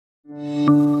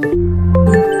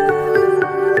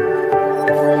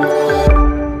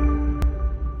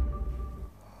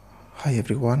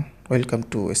everyone, welcome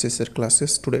to SSR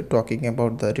classes. Today talking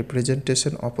about the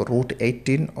representation of root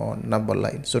 18 on number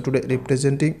line. So today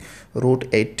representing root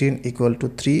 18 equal to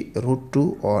 3 root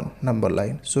 2 on number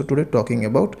line. So today talking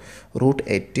about root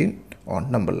 18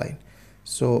 on number line.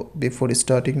 So before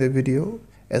starting the video,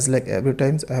 as like every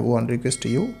time, I have one request to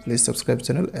you. Please subscribe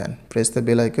channel and press the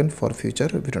bell icon for future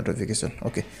video notification.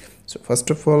 Okay, so first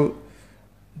of all,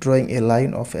 drawing a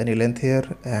line of any length here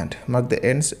and mark the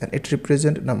ends, and it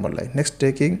represent number line. Next,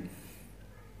 taking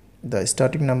the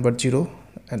starting number 0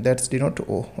 and that's denote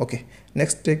O. Okay,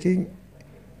 next taking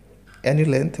any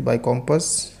length by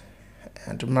compass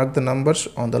and mark the numbers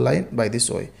on the line by this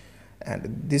way,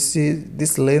 and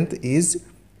this length is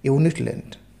unit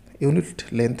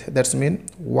length, that's mean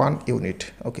 1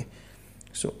 unit. Okay,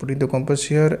 so putting the compass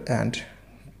here and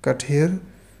cut here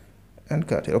and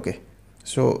cut here. Okay,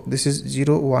 so this is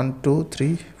 0 1 2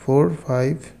 3 4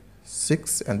 5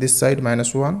 6, and this side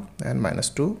 -1 and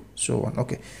 -2, so on.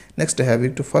 Okay, next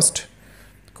having to first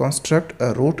construct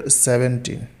a root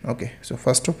 17. Okay, so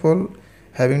first of all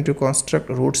having to construct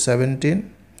root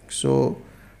 17. So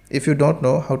if you don't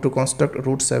know how to construct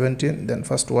root 17, then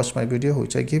first watch my video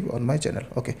which I give on my channel.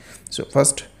 Okay, so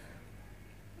first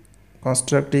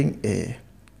constructing a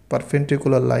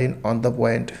perpendicular line on the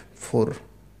point 4.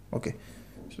 Okay,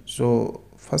 so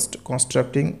first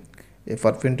constructing a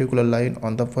perpendicular line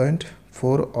on the point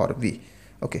 4 or V.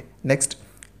 Okay, next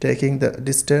taking the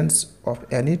distance of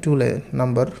any two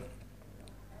number.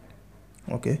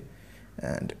 Okay,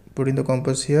 and putting the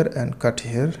compass here and cut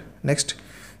here. Next,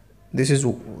 this is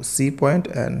C point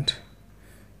and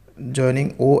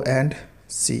joining O and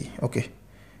C. Okay,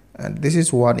 and this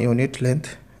is 1 unit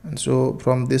length, and so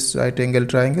from this right angle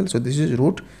triangle, so this is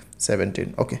root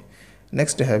 17. Okay,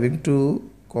 next having to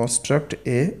construct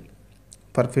a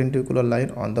perpendicular line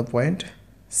on the point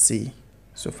C.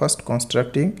 So first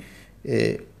constructing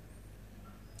a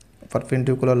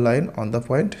perpendicular line on the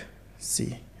point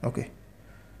C. Okay,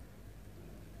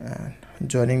 and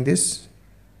joining this.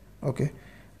 Okay,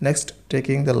 next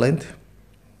taking the length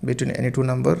between any two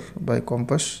number by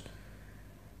compass.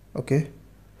 Okay,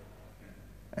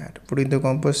 and putting the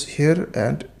compass here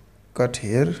and cut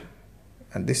here,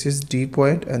 and this is D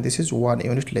point and this is 1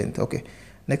 unit length. Okay,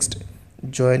 next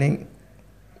joining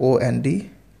O and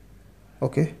D.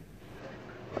 Okay,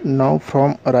 now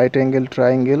from a right angle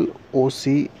triangle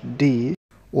OCD,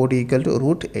 OD equal to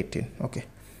root 18. Okay,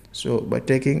 so by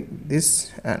taking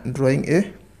this and drawing a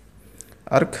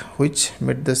arc which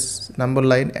made this number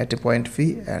line at a point V,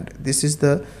 and this is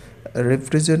the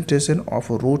representation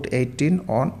of root 18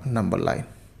 on number line,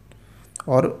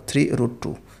 or 3 root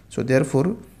 2. So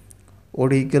therefore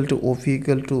OD equal to OP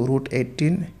equal to root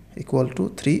 18 equal to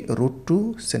 3 root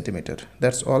 2 centimeter.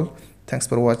 That's all. Thanks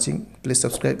for watching. Please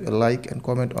subscribe, like and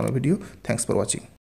comment on the video. Thanks for watching.